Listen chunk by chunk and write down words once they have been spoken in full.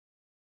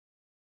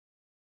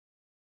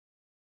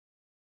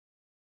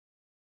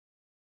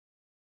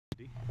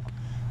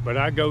but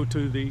I go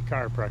to the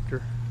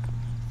chiropractor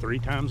 3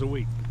 times a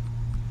week.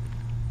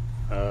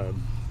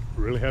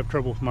 Really have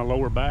trouble with my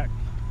lower back.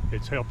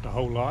 It's helped a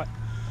whole lot.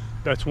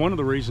 That's one of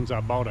the reasons I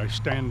bought a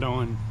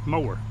stand-on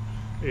mower,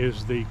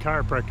 is the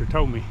chiropractor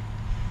told me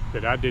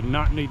that I did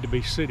not need to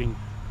be sitting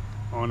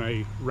on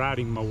a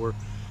riding mower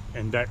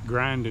and that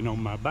grinding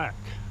on my back,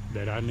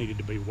 that I needed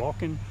to be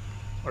walking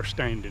or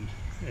standing.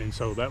 And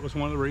so that was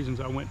one of the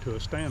reasons I went to a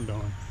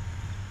stand-on.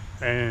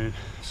 And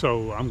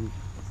so I'm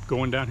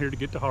going down here to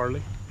get to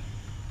Harley,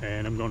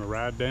 and I'm going to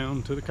ride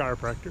down to the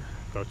chiropractor.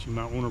 Thought you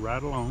might want to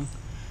ride along.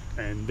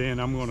 And then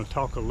I'm going to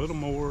talk a little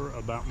more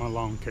about my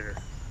lawn care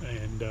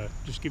and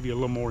just give you a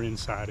little more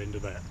insight into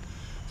that.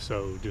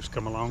 So just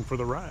come along for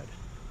the ride.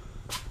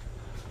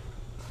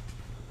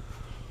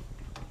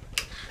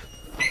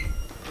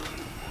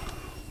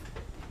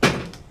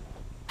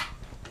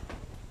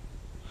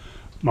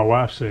 My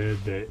wife said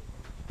that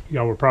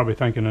y'all were probably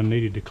thinking I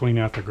needed to clean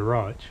out the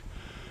garage.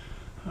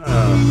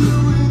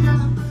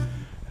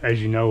 As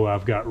you know,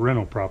 I've got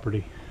rental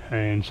property,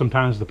 and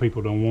sometimes the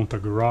people don't want the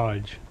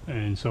garage,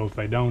 and so if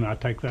they don't, I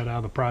take that out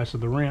of the price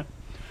of the rent,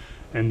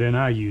 and then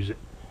I use it.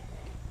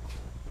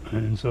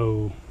 And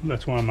so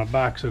that's why my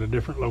bike's at a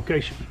different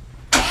location.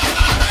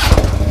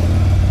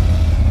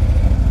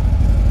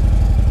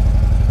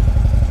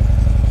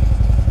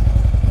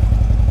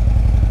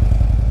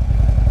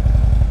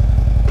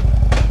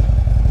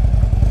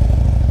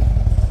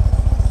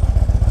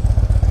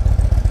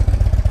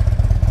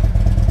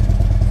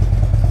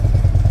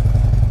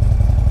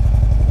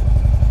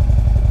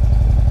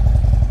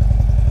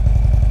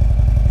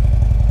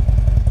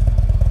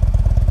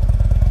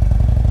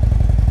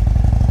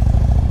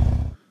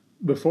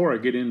 Before I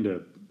get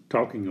into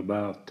talking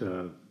about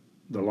the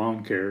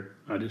lawn care,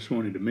 I just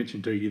wanted to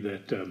mention to you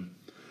that,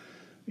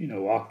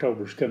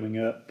 October's coming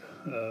up.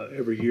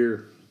 Every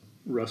year,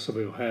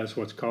 Russellville has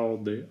what's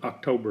called the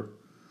October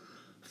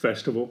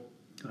Festival.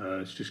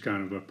 It's just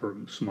kind of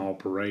a small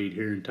parade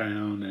here in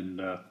town, and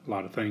a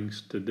lot of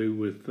things to do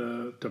with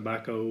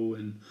tobacco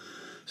and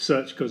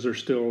such, because there's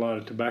still a lot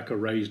of tobacco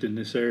raised in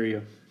this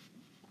area.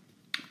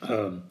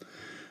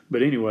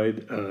 But anyway,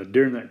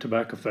 during that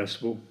tobacco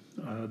festival,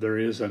 there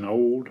is an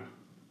old,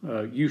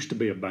 used to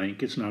be a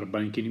bank. It's not a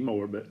bank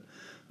anymore, but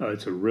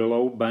it's a real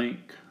old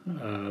bank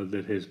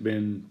that has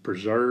been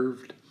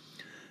preserved.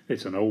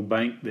 It's an old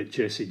bank that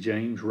Jesse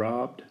James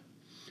robbed,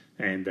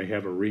 and they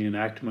have a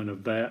reenactment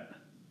of that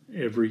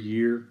every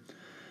year.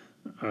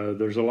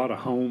 There's a lot of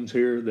homes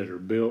here that are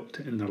built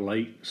in the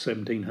late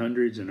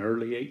 1700s and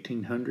early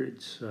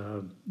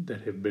 1800s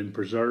that have been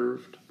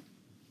preserved.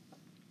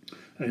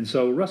 And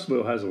so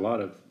Russellville has a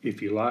lot of,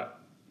 if you like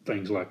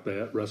things like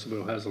that,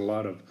 Russellville has a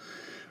lot of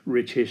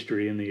rich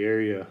history in the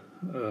area,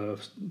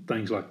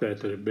 things like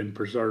that have been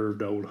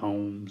preserved, old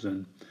homes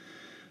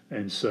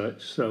and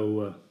such.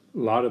 So a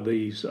lot of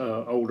these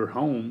older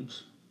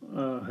homes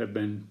have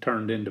been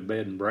turned into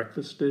bed and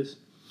breakfasts,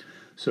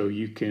 so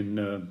you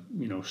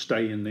can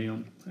stay in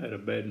them at a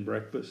bed and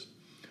breakfast.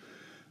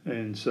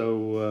 And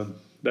so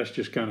that's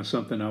just kind of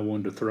something I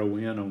wanted to throw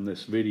in on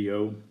this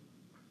video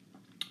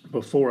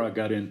before I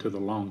got into the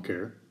lawn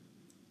care.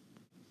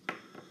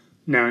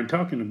 Now, in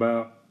talking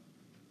about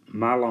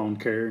my lawn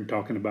care and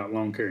talking about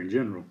lawn care in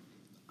general,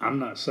 I'm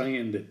not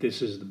saying that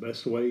this is the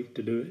best way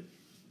to do it.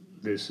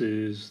 This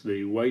is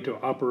the way to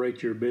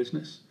operate your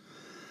business.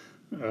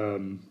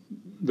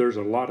 There's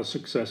a lot of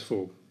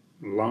successful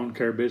lawn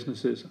care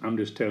businesses. I'm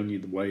just telling you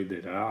the way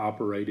that I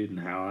operated and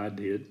how I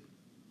did.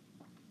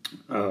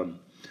 In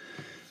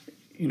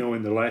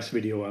the last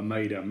video I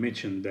made, I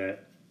mentioned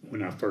that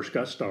when I first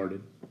got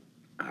started,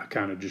 I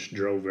kind of just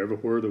drove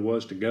everywhere there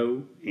was to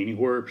go,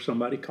 anywhere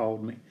somebody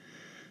called me.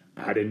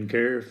 I didn't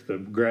care if the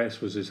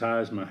grass was as high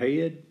as my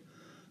head.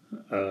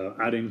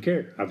 I didn't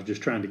care. I was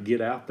just trying to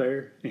get out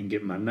there and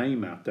get my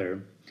name out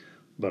there.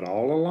 But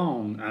all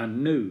along, I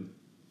knew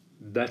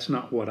that's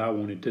not what I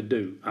wanted to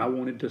do. I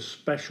wanted to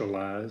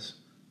specialize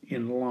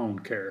in lawn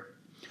care,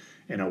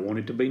 and I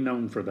wanted to be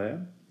known for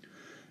that.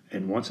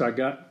 And once I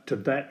got to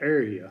that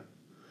area,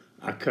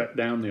 I cut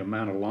down the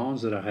amount of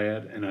lawns that I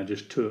had, and I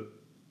just took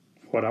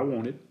what I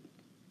wanted.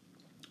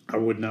 I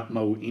would not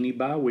mow any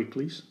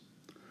bi-weeklies.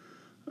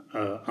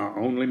 I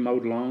only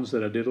mowed lawns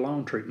that I did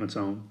lawn treatments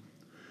on.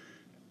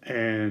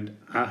 And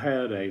I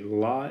had a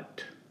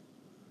lot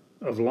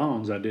of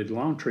lawns I did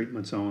lawn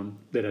treatments on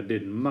that I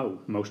didn't mow.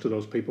 Most of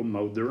those people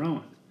mowed their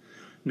own.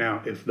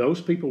 Now, if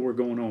those people were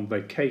going on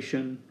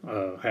vacation,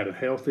 had a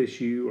health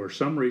issue, or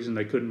some reason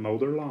they couldn't mow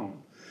their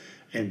lawn,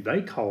 and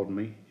they called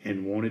me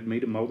and wanted me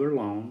to mow their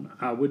lawn,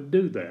 I would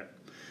do that.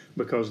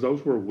 Because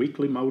those were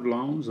weekly mowed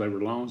lawns. They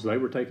were lawns they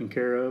were taken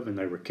care of, and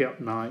they were kept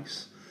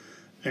nice.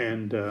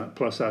 And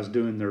plus I was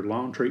doing their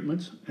lawn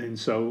treatments, and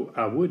so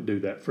I would do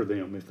that for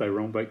them if they were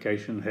on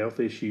vacation,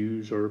 health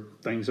issues, or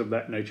things of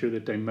that nature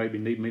that they maybe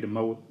need me to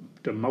mow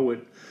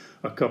it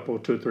a couple,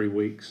 2 or 3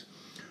 weeks.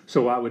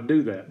 So I would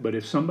do that. But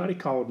if somebody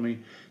called me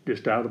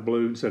just out of the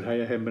blue and said,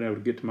 hey, I haven't been able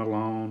to get to my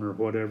lawn or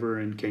whatever,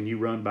 and can you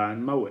run by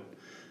and mow it?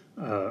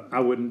 I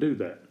wouldn't do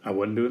that. I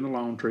wasn't doing the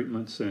lawn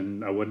treatments,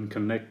 and I wasn't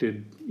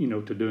connected,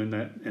 to doing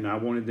that. And I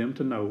wanted them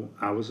to know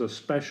I was a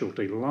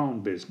specialty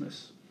lawn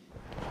business.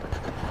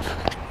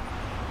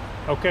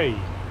 Okay,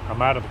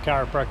 I'm out of the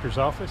chiropractor's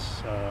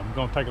office. I'm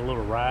going to take a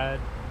little ride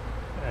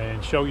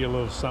and show you a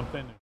little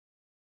something.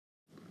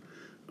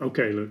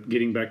 Okay, look,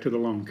 getting back to the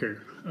lawn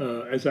care.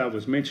 As I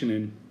was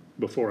mentioning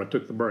before I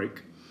took the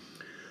break,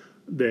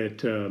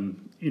 that,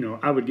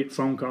 I would get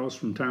phone calls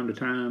from time to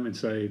time and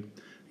say,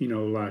 I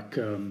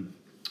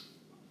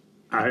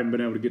haven't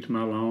been able to get to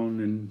my lawn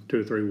in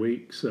 2 or 3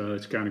 weeks.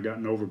 It's kind of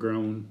gotten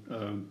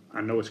overgrown.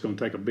 I know it's going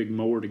to take a big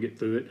mower to get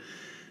through it.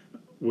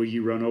 Will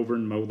you run over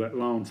and mow that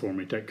lawn for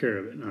me, take care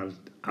of it? And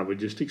I would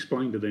just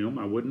explain to them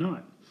I would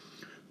not.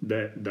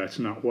 That's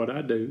not what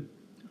I do.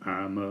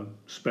 I'm a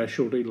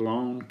specialty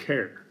lawn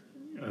care.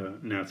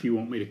 Now, if you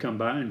want me to come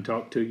by and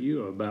talk to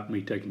you about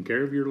me taking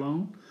care of your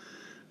lawn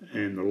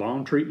and the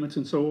lawn treatments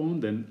and so on,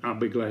 then I'll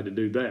be glad to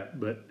do that.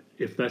 But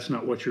if that's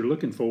not what you're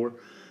looking for,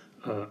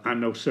 I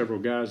know several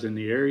guys in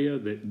the area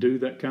that do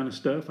that kind of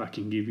stuff. I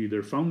can give you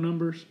their phone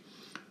numbers,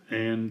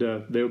 and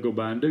they'll go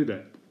by and do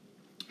that.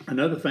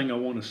 Another thing I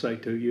want to say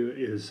to you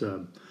is,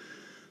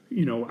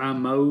 I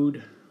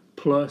mowed,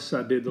 plus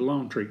I did the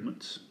lawn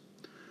treatments.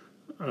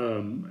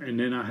 And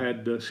then I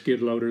had the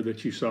skid loader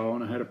that you saw,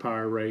 and I had a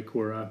power rake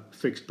where I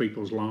fixed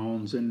people's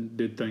lawns and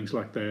did things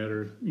like that,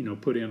 or,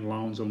 put in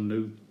lawns on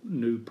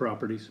new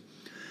properties.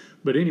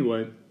 But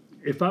anyway,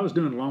 if I was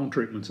doing lawn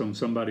treatments on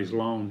somebody's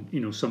lawn,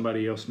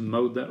 somebody else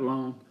mowed that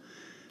lawn,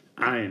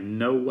 I in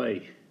no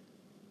way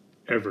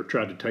ever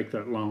tried to take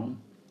that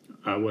lawn.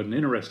 I wasn't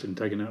interested in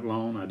taking that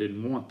lawn. I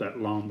didn't want that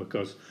lawn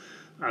because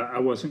I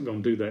wasn't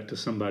going to do that to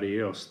somebody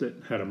else that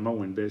had a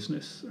mowing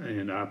business,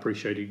 and I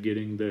appreciated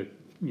getting the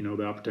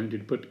opportunity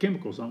to put the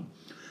chemicals on.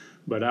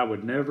 But I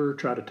would never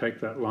try to take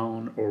that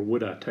lawn, or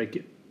would I take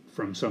it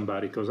from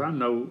somebody, because I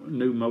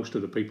knew most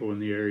of the people in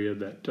the area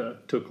that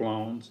took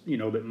lawns,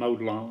 that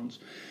mowed lawns.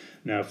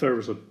 Now, if there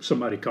was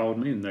somebody called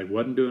me and they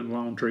wasn't doing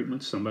lawn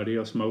treatments, somebody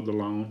else mowed the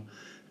lawn,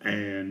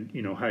 and,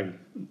 hey,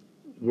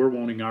 we're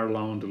wanting our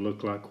lawn to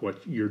look like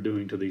what you're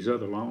doing to these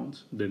other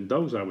lawns, then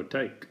those I would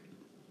take.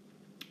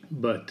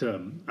 But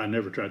I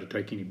never tried to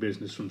take any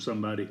business from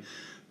somebody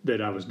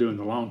that I was doing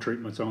the lawn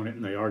treatments on it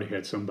and they already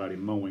had somebody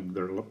mowing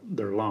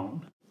their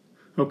lawn.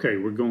 Okay,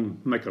 we're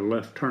going to make a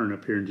left turn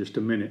up here in just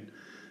a minute,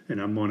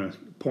 and I'm going to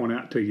point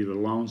out to you the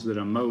lawns that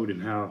I mowed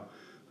and how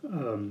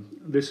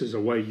this is a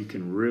way you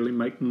can really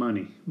make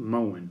money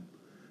mowing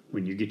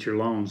when you get your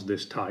lawns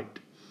this tight.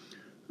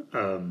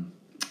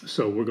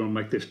 So we're going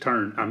to make this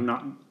turn.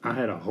 I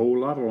had a whole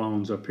lot of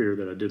lawns up here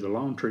that I did the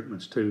lawn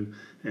treatments to,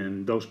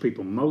 and those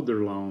people mowed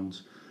their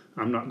lawns.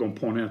 I'm not going to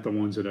point out the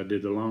ones that I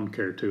did the lawn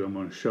care to. I'm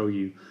going to show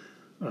you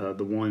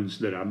the ones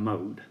that I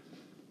mowed.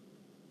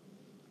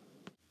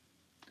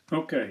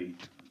 Okay,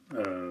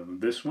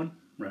 this one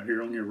right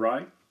here on your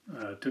right,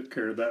 I took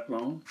care of that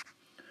lawn.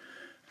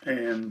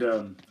 And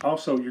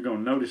also you're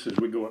going to notice as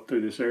we go up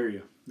through this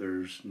area,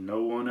 there's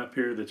no one up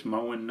here that's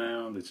mowing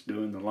now, that's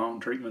doing the lawn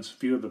treatments. A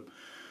few of the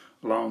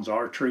lawns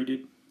are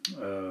treated.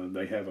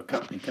 They have a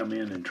company come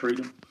in and treat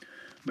them.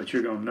 But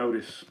you're going to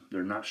notice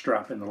they're not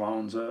striping the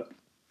lawns up.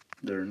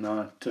 They're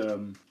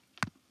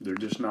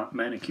just not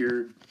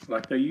manicured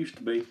like they used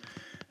to be.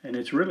 And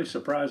it's really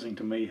surprising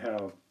to me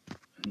how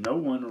no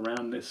one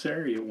around this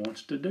area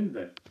wants to do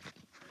that.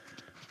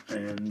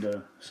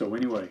 And so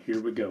anyway, here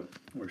we go.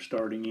 We're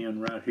starting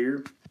in right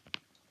here.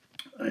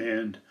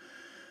 And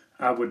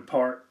I would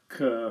park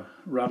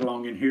right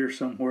along in here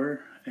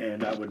somewhere,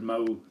 and I would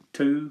mow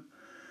 2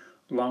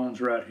 lawns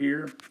right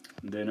here.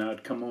 And then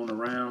I'd come on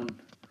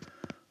around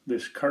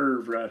this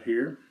curve right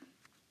here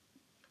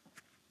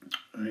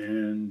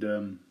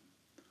and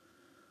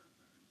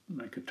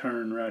make a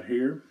turn right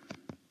here.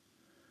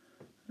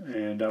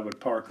 And I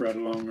would park right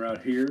along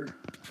right here,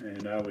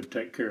 and I would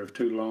take care of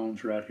 2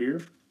 lawns right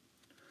here.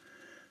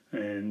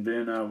 And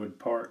then I would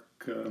park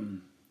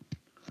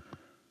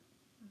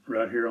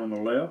right here on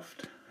the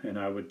left, and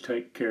I would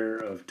take care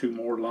of 2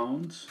 more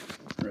lawns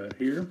right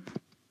here.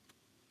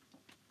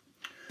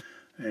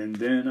 And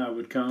then I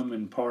would come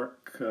and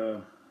park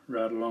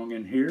right along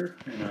in here,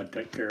 and I'd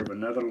take care of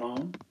another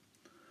lawn.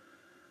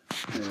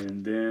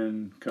 And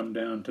then come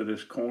down to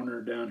this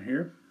corner down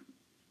here,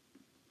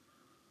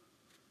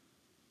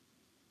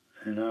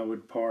 and I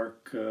would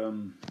park,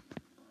 I'll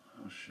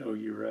show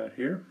you right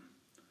here.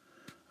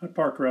 I'd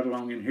park right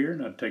along in here,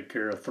 and I'd take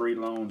care of 3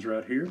 lawns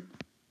right here.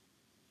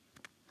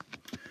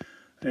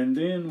 And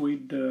then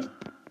we'd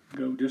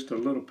go just a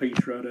little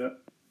piece right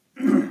up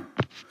the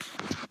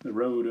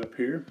road up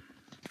here.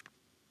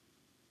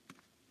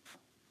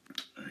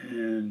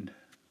 And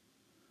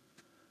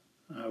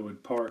I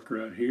would park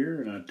right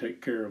here, and I'd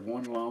take care of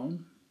 1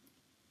 lawn.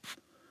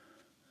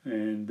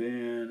 And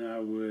then I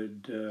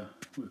would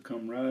we'd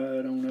come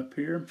right on up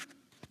here.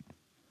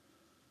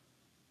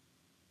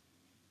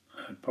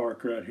 I'd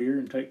park right here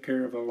and take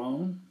care of a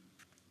lawn.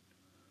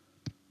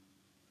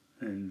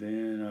 And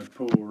then I'd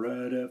pull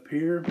right up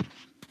here.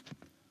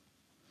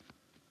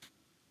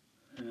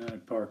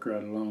 I'd park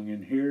right along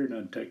in here, and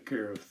I'd take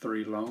care of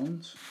 3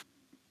 lawns.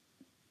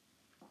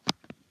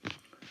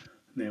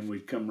 Then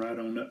we'd come right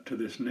on up to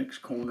this next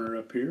corner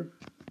up here.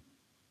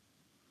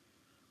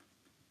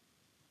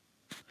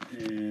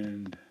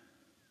 And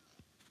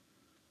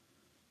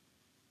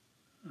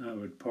I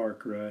would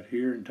park right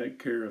here and take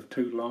care of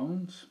 2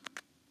 lawns.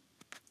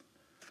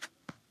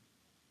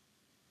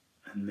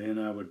 And then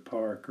I would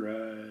park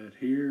right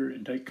here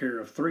and take care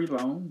of 3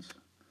 lawns.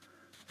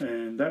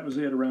 And that was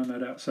it around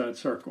that outside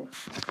circle.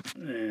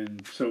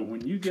 And so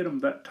when you get them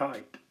that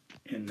tight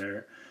in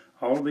there,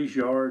 all of these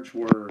yards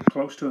were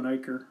close to an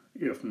acre,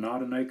 if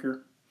not an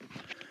acre.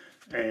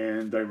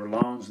 And they were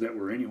lawns that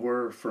were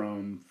anywhere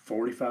from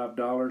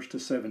 $45 to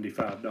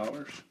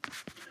 $75.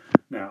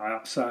 Now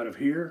outside of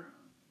here,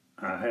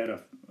 I had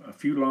a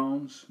few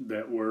lawns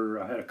that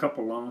were, I had a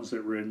couple lawns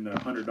that were in the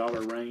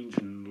 $100 range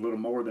and a little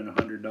more than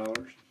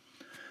 $100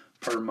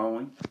 per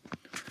mowing.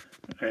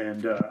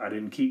 And I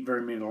didn't keep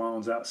very many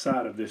lawns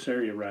outside of this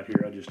area right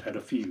here. I just had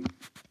a few.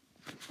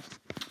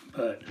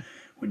 But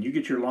when you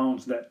get your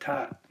lawns that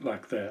tight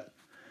like that,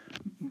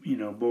 you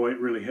know, boy, it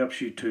really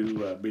helps you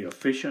to be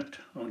efficient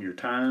on your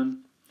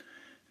time,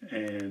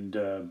 and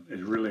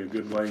is really a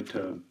good way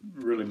to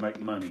really make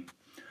money.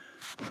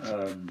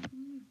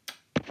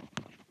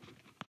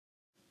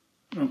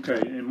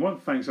 Okay, and one of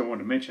the things I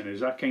wanted to mention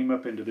is I came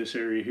up into this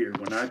area here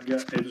when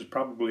it was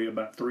probably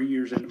about 3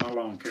 years into my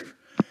lawn care.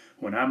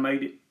 When I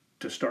made it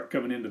to start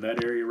coming into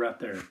that area right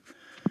there,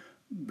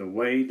 the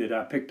way that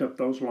I picked up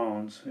those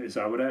lawns is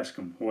I would ask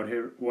them, what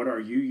are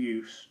you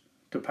used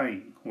to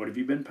paying? What have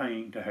you been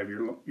paying to have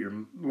your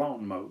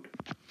lawn mowed?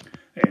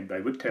 And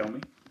they would tell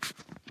me.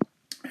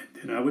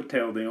 And then I would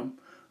tell them,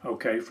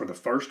 okay, for the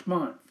first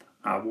month,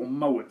 I will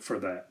mow it for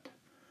that.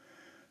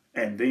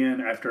 And then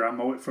after I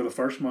mow it for the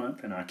first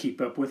month, and I keep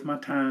up with my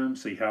time,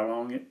 see how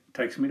long it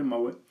takes me to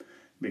mow it,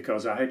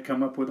 because I had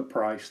come up with a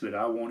price that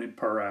I wanted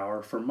per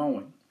hour for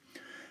mowing.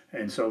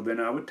 And so then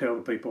I would tell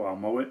the people, I'll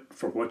mow it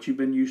for what you've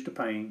been used to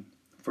paying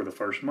for the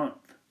first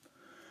month.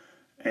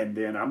 And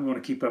then I'm going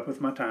to keep up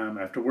with my time.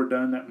 After we're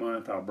done that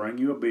month, I'll bring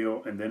you a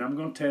bill, and then I'm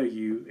going to tell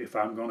you if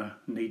I'm going to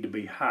need to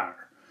be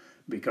higher.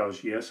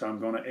 Because yes, I'm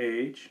going to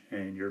edge,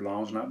 and your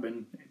lawn's not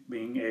been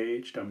being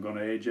edged. I'm going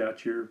to edge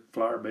out your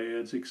flower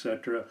beds,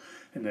 etc.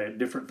 And the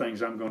different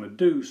things I'm going to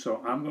do.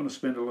 So I'm going to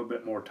spend a little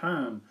bit more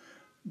time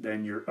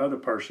than your other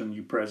person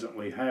you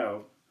presently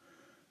have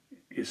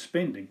is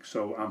spending.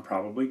 So I'm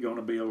probably going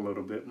to be a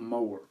little bit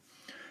more.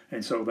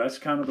 And so that's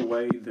kind of the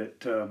way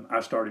that I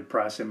started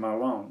pricing my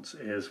lawns,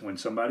 is when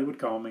somebody would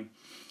call me,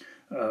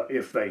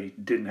 if they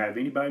didn't have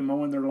anybody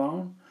mowing their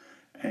lawn,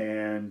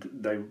 and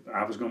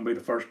I was going to be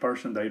the first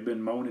person, they'd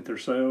been mowing it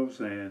themselves,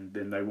 and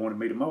then they wanted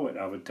me to mow it,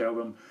 I would tell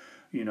them,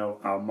 you know,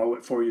 I'll mow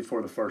it for you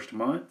for the first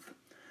month.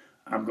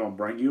 I'm going to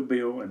bring you a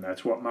bill, and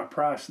that's what my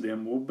price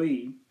then will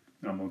be.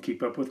 I'm going to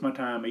keep up with my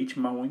time each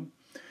mowing,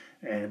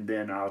 and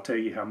then I'll tell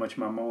you how much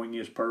my mowing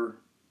is per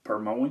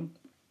mowing.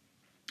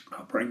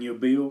 I'll bring you a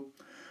bill.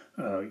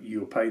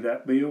 You'll pay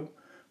that bill.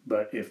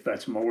 But if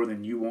that's more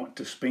than you want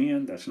to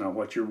spend, that's not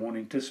what you're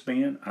wanting to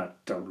spend, I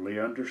totally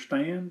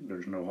understand.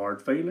 There's no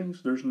hard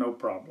feelings. There's no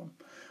problem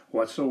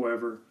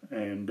whatsoever.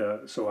 And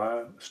so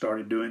I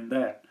started doing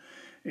that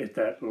at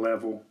that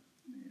level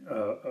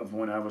of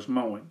when I was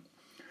mowing.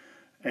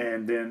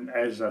 And then,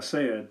 as I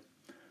said,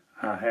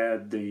 I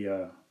had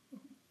the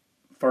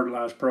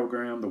fertilizer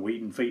program, the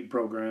weed and feed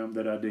program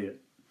that I did.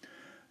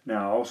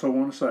 Now, I also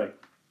want to say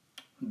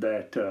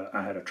that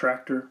I had a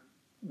tractor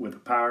with a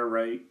power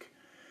rake,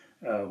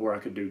 where I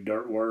could do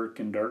dirt work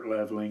and dirt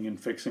leveling and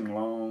fixing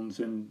lawns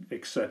and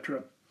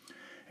etc.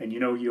 And you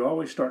know, you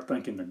always start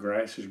thinking the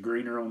grass is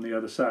greener on the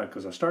other side,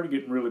 because I started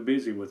getting really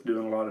busy with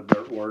doing a lot of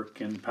dirt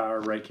work and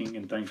power raking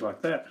and things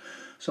like that.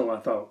 So I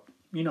thought,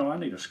 you know, I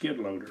need a skid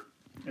loader.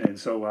 And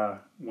so I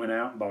went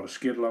out and bought a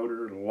skid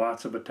loader,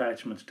 lots of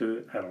attachments to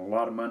it, had a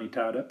lot of money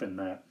tied up in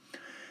that.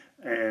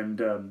 And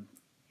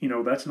you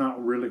know, that's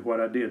not really what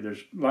I did.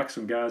 There's like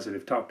some guys that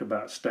have talked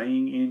about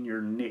staying in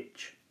your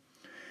niche.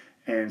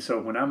 And so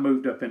when I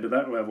moved up into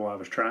that level, I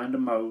was trying to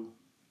mow,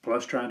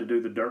 plus trying to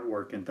do the dirt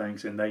work and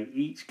things, and they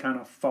each kind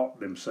of fought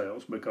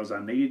themselves, because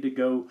I needed to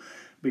go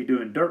be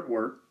doing dirt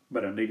work,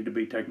 but I needed to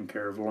be taking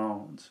care of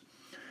lawns.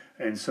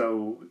 And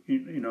so,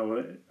 you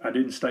know, I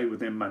didn't stay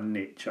within my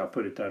niche, I'll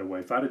put it that way.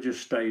 If I'd have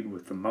just stayed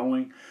with the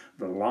mowing,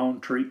 the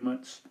lawn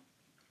treatments,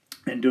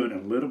 and doing a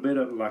little bit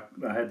of, like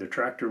I had the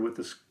tractor with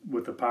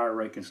the power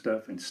rake and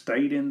stuff, and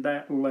stayed in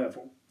that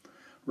level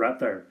right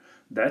there,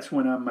 that's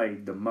when I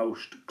made the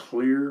most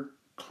clear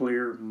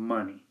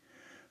money.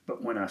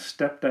 But when I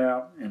stepped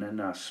out and then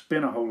I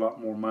spent a whole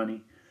lot more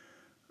money,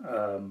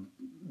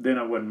 then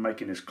I wasn't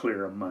making as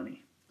clear of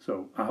money.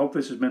 So I hope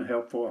this has been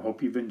helpful. I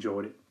hope you've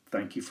enjoyed it.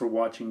 Thank you for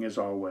watching as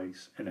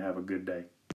always, and have a good day.